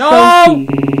 No! Sophie.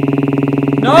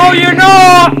 No, you're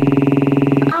not!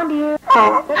 Found you.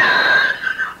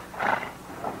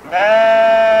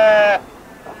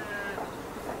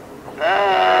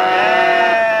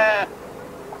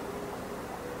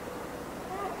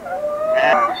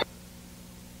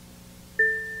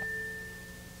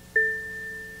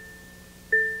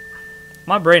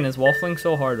 My brain is waffling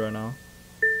so hard right now.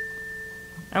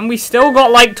 And we still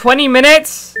got like 20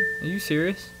 minutes? Are you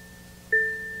serious?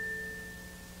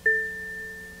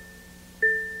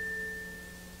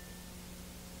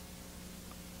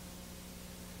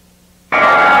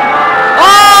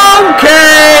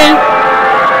 Okay!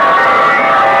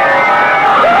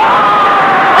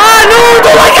 Ah, no!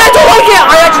 Don't like it! Don't like it!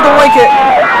 I actually don't like it!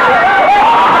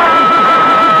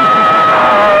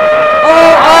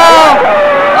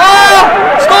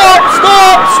 Stop!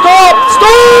 Stop! Stop!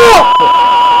 Stop!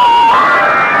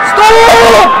 Stop!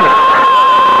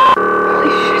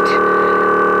 Holy shit.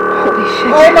 Holy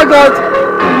shit. Oh my god!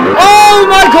 Oh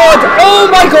my god! Oh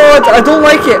my god! I don't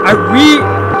like it.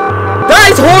 That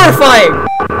is horrifying!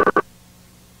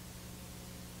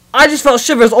 I just felt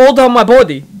shivers all down my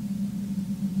body.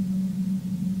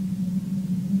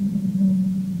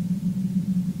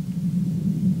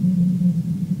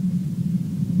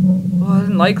 Oh, I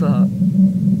didn't like that.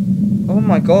 Oh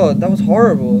my god, that was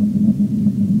horrible.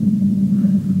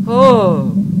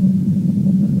 Oh.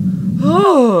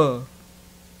 Oh.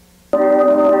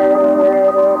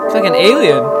 It's like an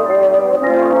alien.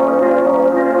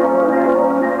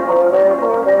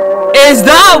 Is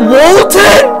that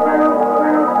Walton?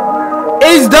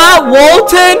 Is that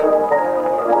Walton?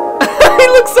 He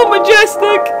looks so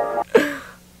majestic.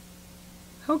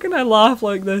 How can I laugh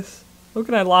like this? How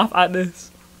can I laugh at this?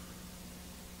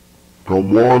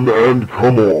 Come one and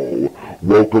come all.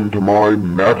 Welcome to my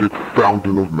magic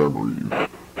fountain of memories.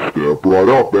 Step right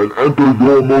up and enter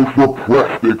your most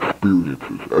repressed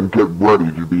experiences and get ready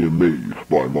to be amazed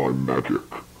by my magic.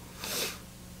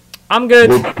 I'm good.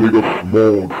 Let's take a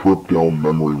small trip down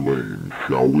memory lane,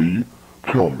 shall we?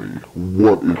 Tell me,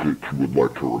 what is it you would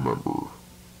like to remember?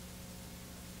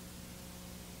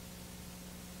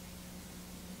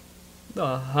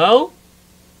 The hell?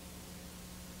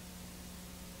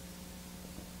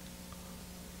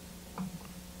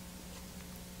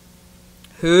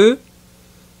 Who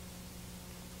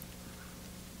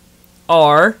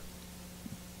are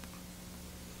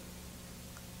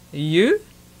you?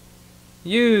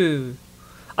 You.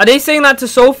 Are they saying that to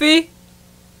Sophie?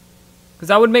 Because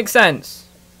that would make sense.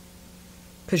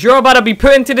 Because you're about to be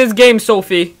put into this game,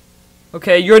 Sophie.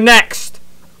 Okay, you're next.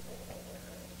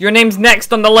 Your name's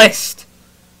next on the list.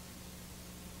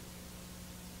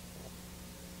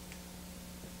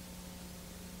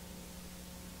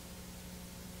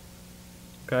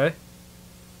 Okay.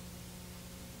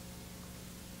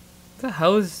 What the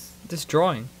hell is this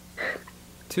drawing?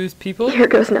 Two people? Here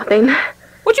goes nothing.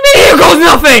 What do you mean here goes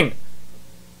nothing?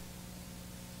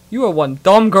 You are one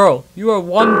dumb girl. You are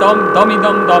one dummy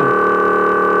dumb.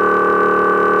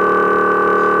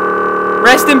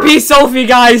 Rest in peace, Sophie,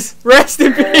 guys. Rest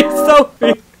in peace,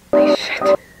 Sophie. Holy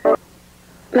shit.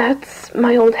 That's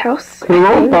my old house.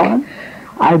 Hello, Bob.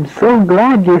 I'm so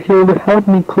glad you're here to help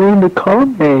me clean the car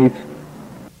maze.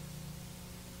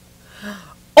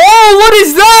 Oh, what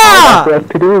is that? All I have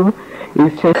to do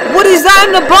is just... What is that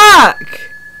in the back?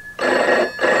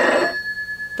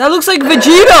 That looks like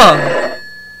Vegeta.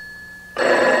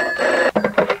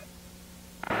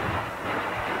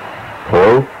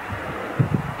 Hello?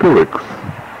 Felix.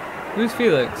 Who's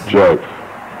Felix? Jack.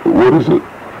 What is it?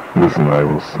 Listen, I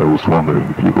was wondering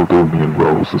if you could do me and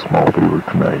Rose a small favor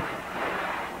tonight.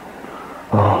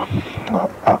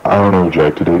 I don't know,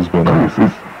 Jack. Today's been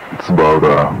it's about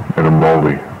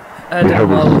Edamame. They have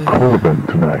a school event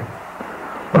tonight.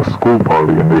 A school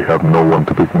party, and they have no one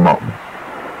to pick them up.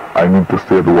 I need to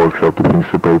stay at the workshop to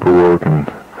finish the paperwork, and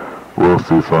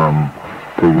Rose is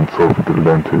taking Sophie to the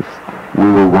dentist. We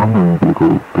were wondering if you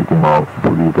could pick him up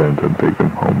for the event and take him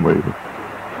home later.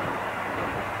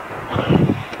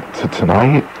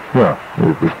 Tonight? Yeah,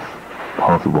 if it's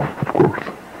possible, of course.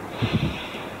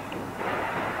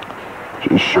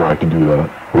 Sure, I can do that.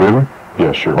 Really?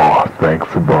 Yeah, sure. Oh,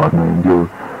 thanks a lot, man. You're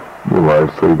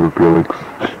lifesaver, Felix.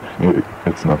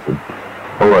 It's nothing.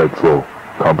 Alright, so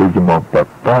I'll pick him up at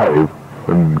 5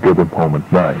 and get him home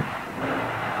at 9.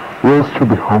 Rose should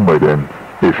be home by then.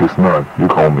 If she's not, you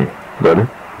call me. Got it?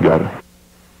 Got it.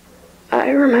 I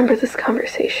remember this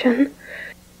conversation.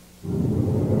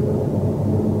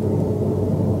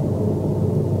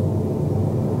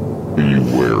 Be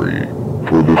wary,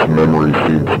 for this memory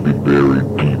seems to be buried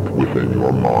deep within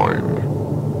your mind.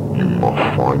 You must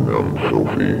find them,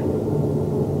 Sophie.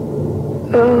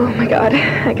 Oh my god,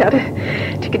 I gotta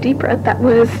take a deep breath. That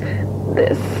was...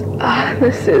 This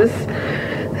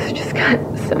just got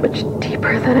so much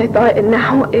deeper than I thought, and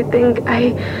now I think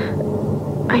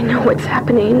I know what's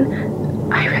happening.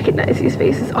 I recognize these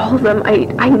faces, all of them.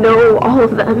 I know all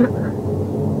of them.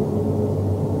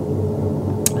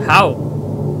 How?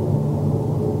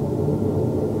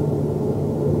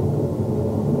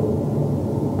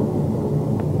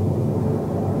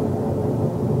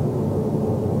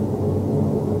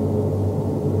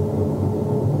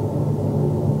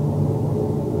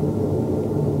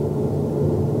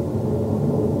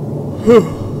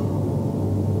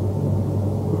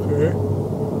 Okay.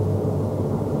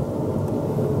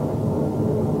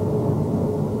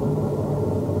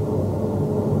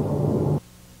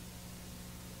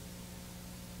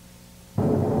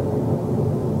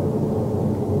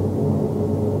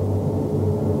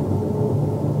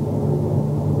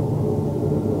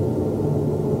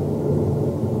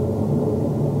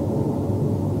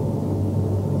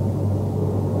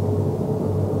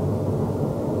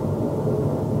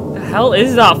 The hell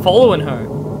is that following her?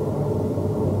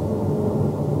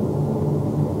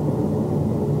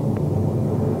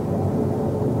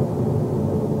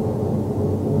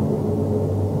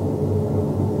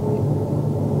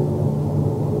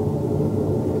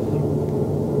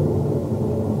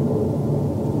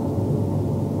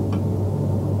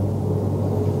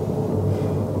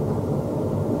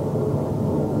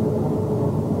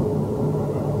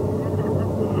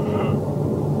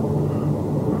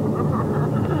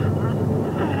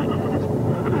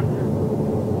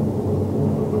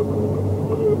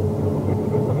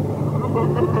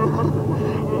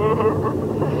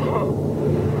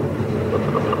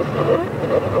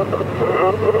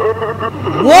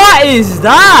 What is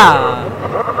that?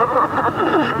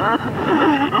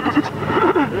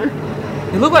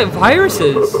 They look like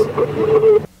viruses.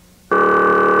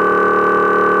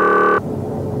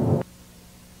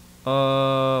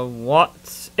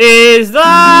 What is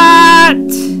that?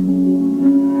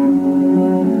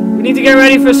 We need to get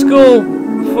ready for school.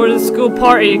 For the school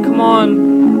party. Come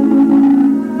on.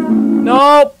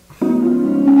 Nope.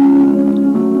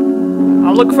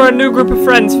 I'll look for a new group of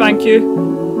friends, thank you.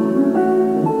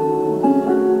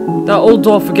 That old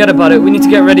doll, forget about it. We need to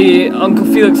get ready. Uncle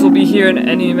Felix will be here in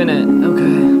any minute.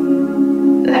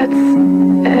 Okay. That's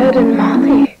Ed and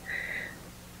Molly.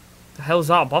 The hell's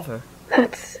that above her?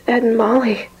 That's Ed and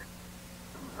Molly.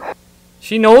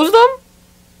 She knows them?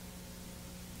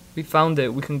 We found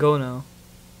it. We can go now.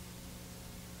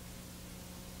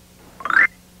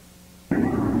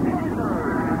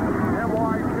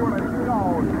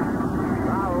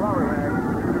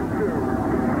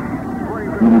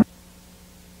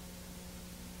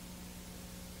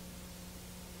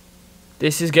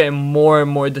 This is getting more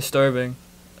and more disturbing.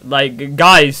 Like,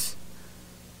 guys,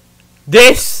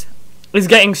 this is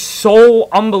getting so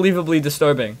unbelievably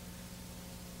disturbing.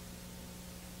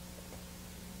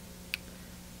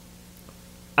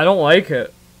 I don't like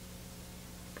it.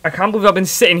 I can't believe I've been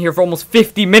sitting here for almost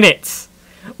 50 minutes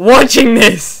watching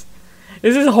this.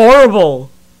 This is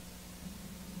horrible.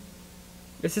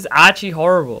 This is actually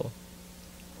horrible.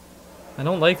 I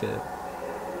don't like it.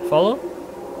 Follow?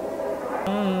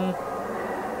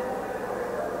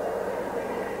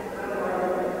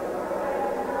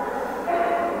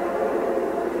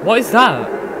 What is that?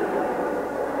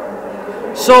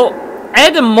 So,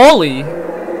 Ed and Molly,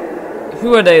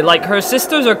 who are they? Like her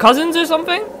sisters or cousins or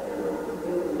something?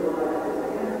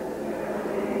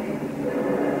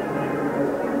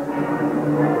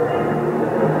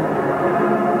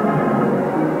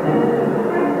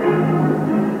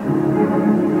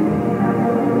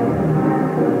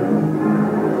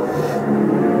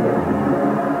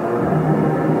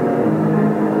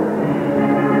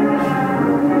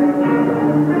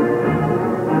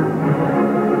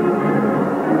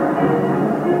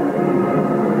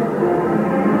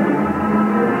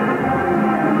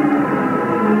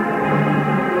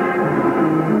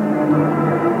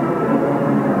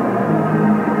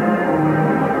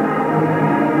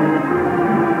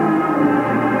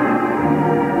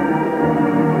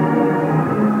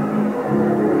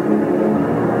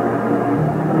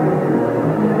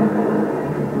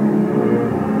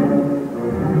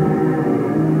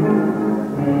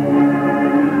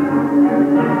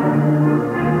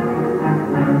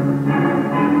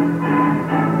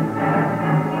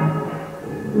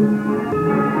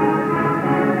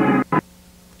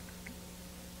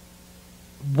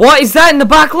 What is that in the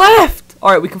back left?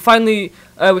 Alright, we finally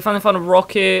found a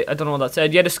rocket. I don't know what that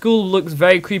said. Yeah, the school looks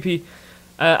very creepy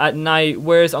at night.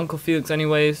 Where's Uncle Felix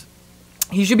anyways?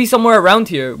 He should be somewhere around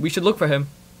here. We should look for him.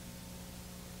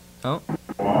 Oh.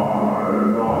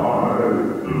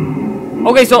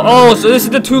 Okay, so this is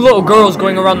the two little girls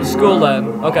going around the school then.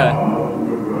 Okay.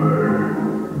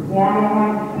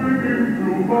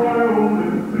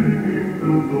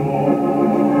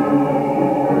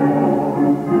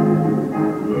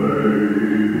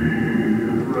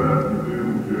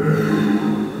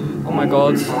 Oh my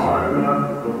god.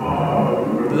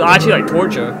 This is actually like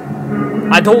torture.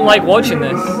 I don't like watching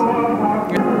this.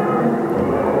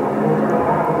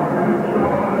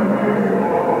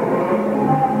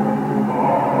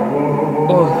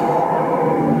 Oh.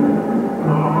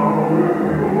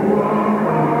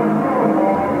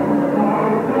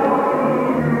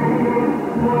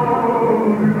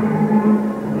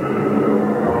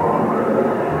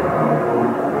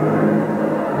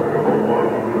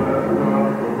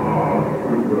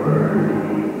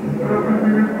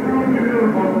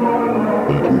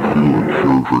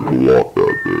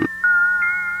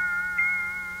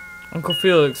 Uncle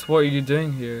Felix, what are you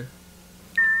doing here?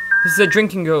 This is a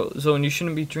drinking zone, you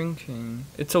shouldn't be drinking.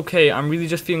 It's okay, I'm really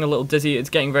just feeling a little dizzy, it's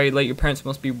getting very late, your parents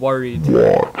must be worried.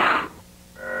 What?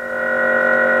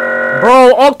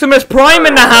 Bro, Optimus Prime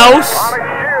in the house!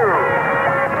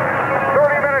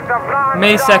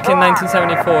 May 2nd,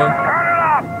 1974.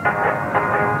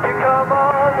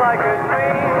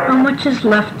 How much is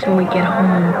left till we get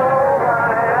home?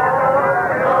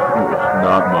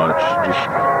 Not much,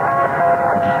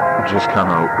 just kind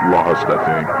of lost, I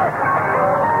think.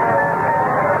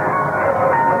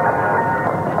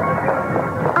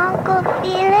 Uncle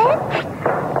Felix,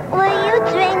 were you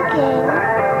drinking?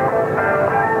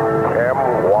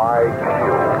 M-Y-Q.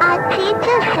 Our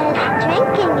teacher says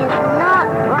drinking is not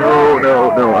right.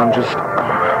 No, I'm just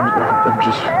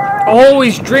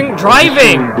Always drink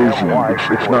driving. Busy.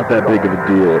 It's not that big of a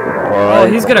deal. Oh,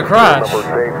 he's gonna crash. I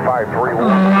wanna go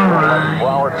home.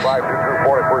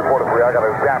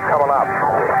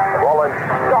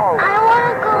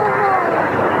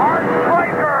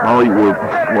 Molly,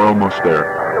 we're almost there.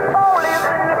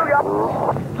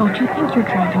 Don't you think you're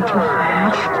driving too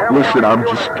fast? Listen, I'm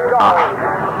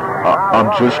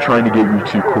just trying to get you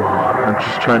to I'm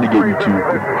just trying to get you to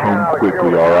home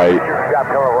quickly, all right?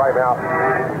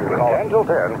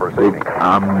 Look,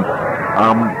 I'm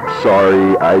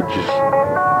sorry.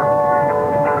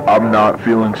 I'm not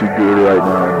feeling too good right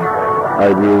now. I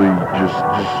really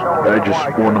I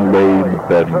just want to lay in the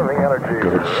bed and go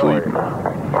to sleep. It's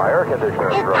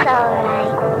alright.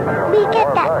 We get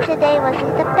that today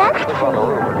wasn't the best for you.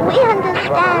 We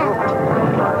understand.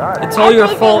 It's all your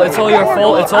fault. It's all your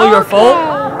fault. It's all your fault.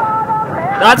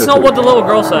 That's not what the little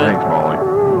girl said. Thanks, Molly.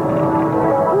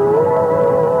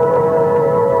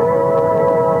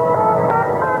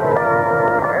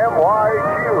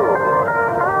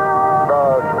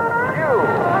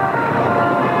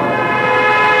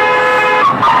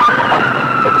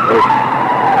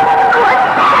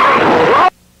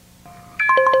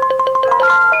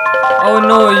 Oh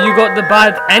no, you got the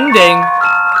bad ending.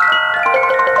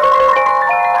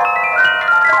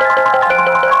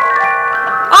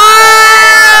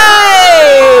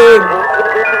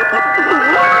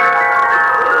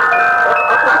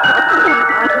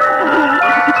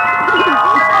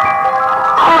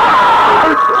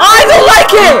 I don't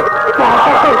like it!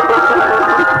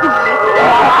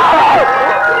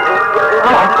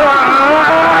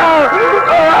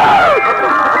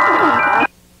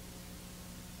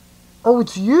 Oh,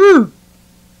 it's you!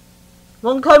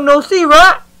 Long time no see,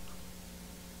 right?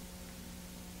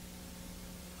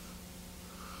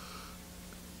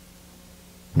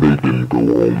 They didn't go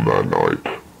home that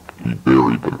night. He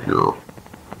buried them here.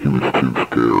 He was too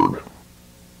scared.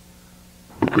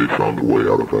 But they found a way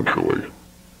out eventually.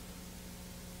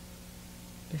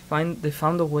 They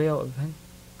found a way out of it.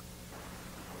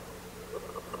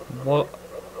 What?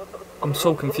 I'm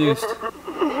so confused.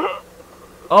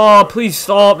 Oh, please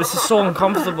stop. This is so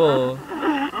uncomfortable.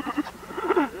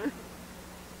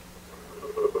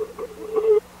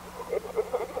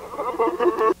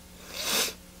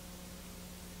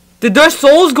 Did their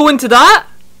souls go into that?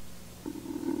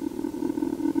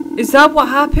 Is that what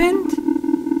happened?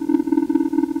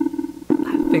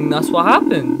 I think that's what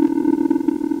happened.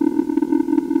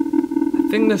 I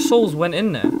think their souls went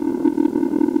in there.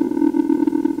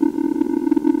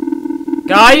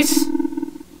 Guys?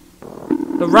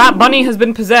 The rat bunny has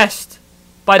been possessed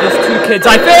by those two kids,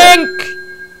 I think!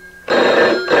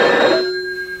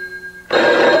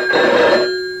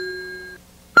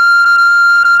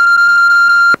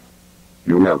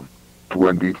 You have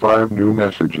 25 new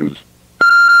messages.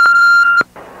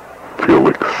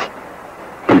 Felix,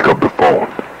 pick up the phone.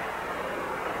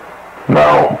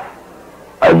 Now,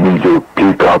 I need you to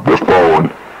pick up the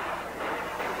phone.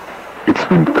 It's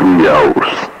been 3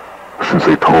 hours since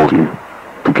I told you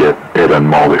to get Ed and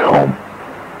Molly home.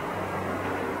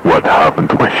 What happened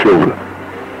to my children?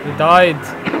 They died.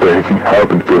 If anything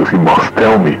happened, Felix, you must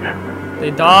tell me.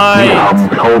 They died. You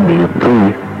haven't told me in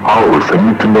 3 hours. I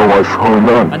need to know what's going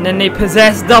on. And then they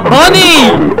possessed the bunny!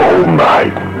 All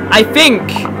night. I think.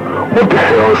 What the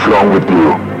hell is wrong with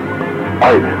you?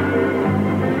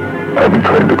 I've been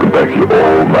trying to contact you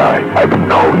all night. I've been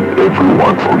calling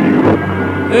everyone for you.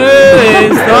 Who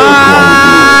is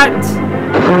that?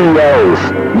 3 hours,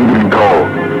 you didn't call.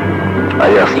 I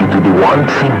asked you to do one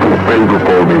simple favor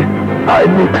for me. I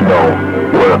need to know,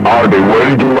 where are they? Where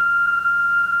did you...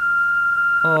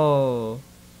 Oh.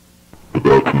 But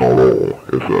that's not all,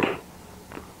 is it?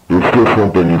 There's still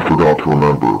something you forgot to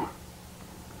remember.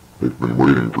 They've been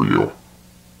waiting for you.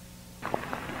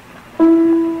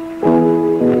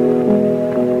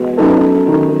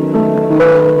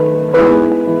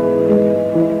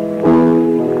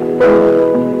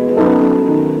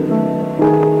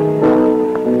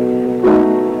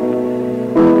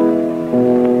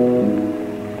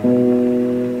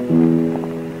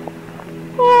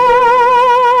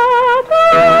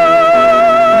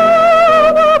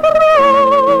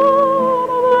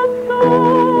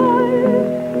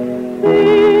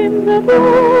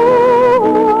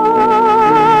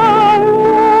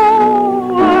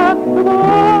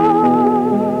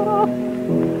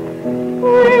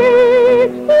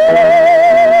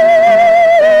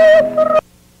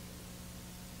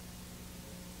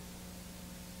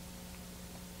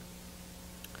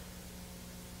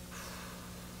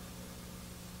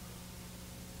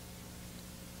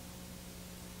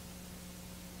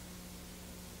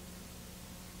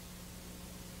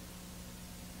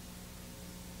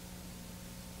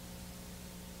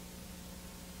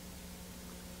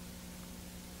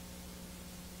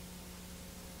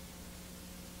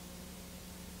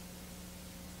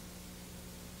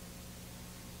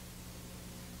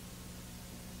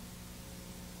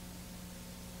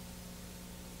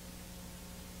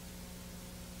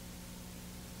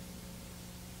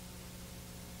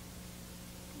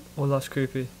 Oh, that's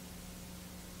creepy.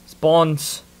 It's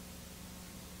Bonds.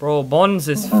 Bro, Bonds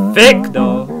is thick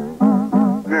though.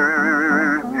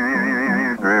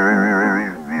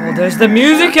 Oh, there's the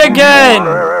music again!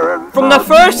 From the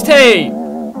first tape!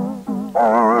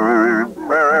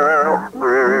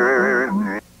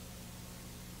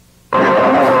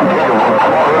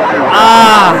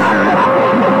 Ah!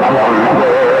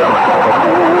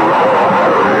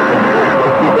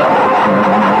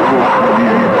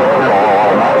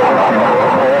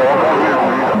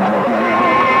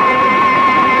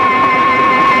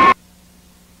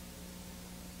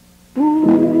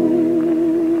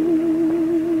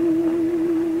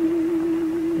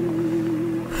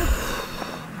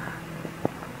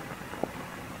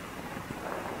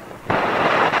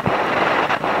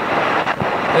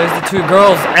 There's the two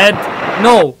girls, Ed.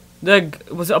 No,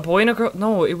 was it a boy and a girl?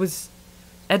 No, it was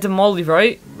Ed and Molly,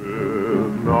 right?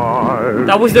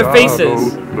 That was their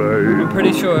faces. I'm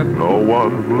pretty sure. No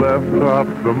one's left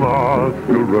at the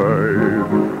masquerade.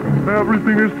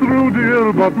 Everything is through,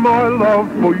 dear, but my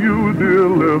love for you, dear,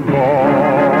 lives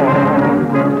on.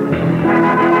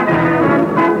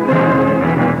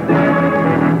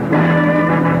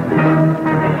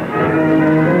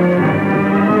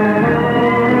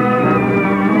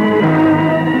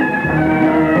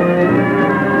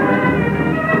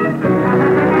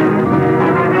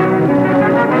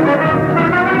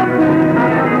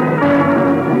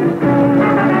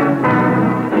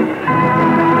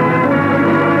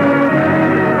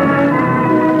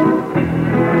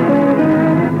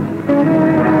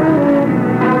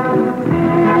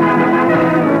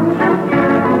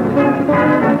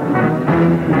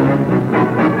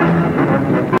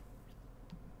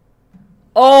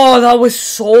 Oh, that was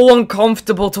so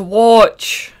uncomfortable to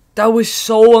watch. That was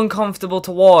so uncomfortable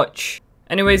to watch.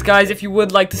 Anyways, guys, if you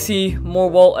would like to see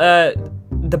more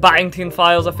the Battington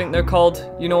Files, I think they're called,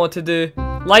 you know what to do.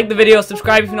 Like the video,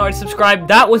 subscribe if you're not already subscribed.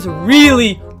 That was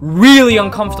really, really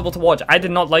uncomfortable to watch. I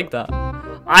did not like that.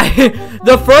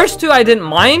 The first two I didn't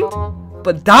mind,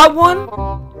 but that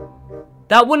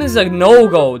one is a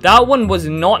no-go. That one was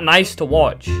not nice to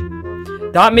watch.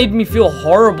 That made me feel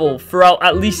horrible throughout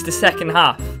at least the second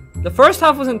half. The first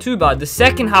half wasn't too bad. The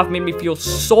second half made me feel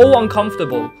so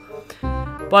uncomfortable.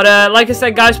 But like I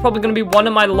said, guys, probably going to be one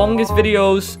of my longest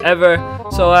videos ever.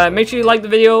 So make sure you like the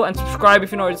video and subscribe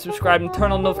if you're not already subscribed. And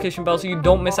turn on the notification bell so you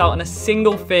don't miss out on a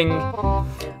single thing.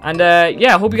 And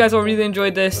yeah, I hope you guys all really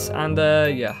enjoyed this. And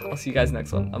yeah, I'll see you guys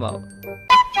next one. I'm out.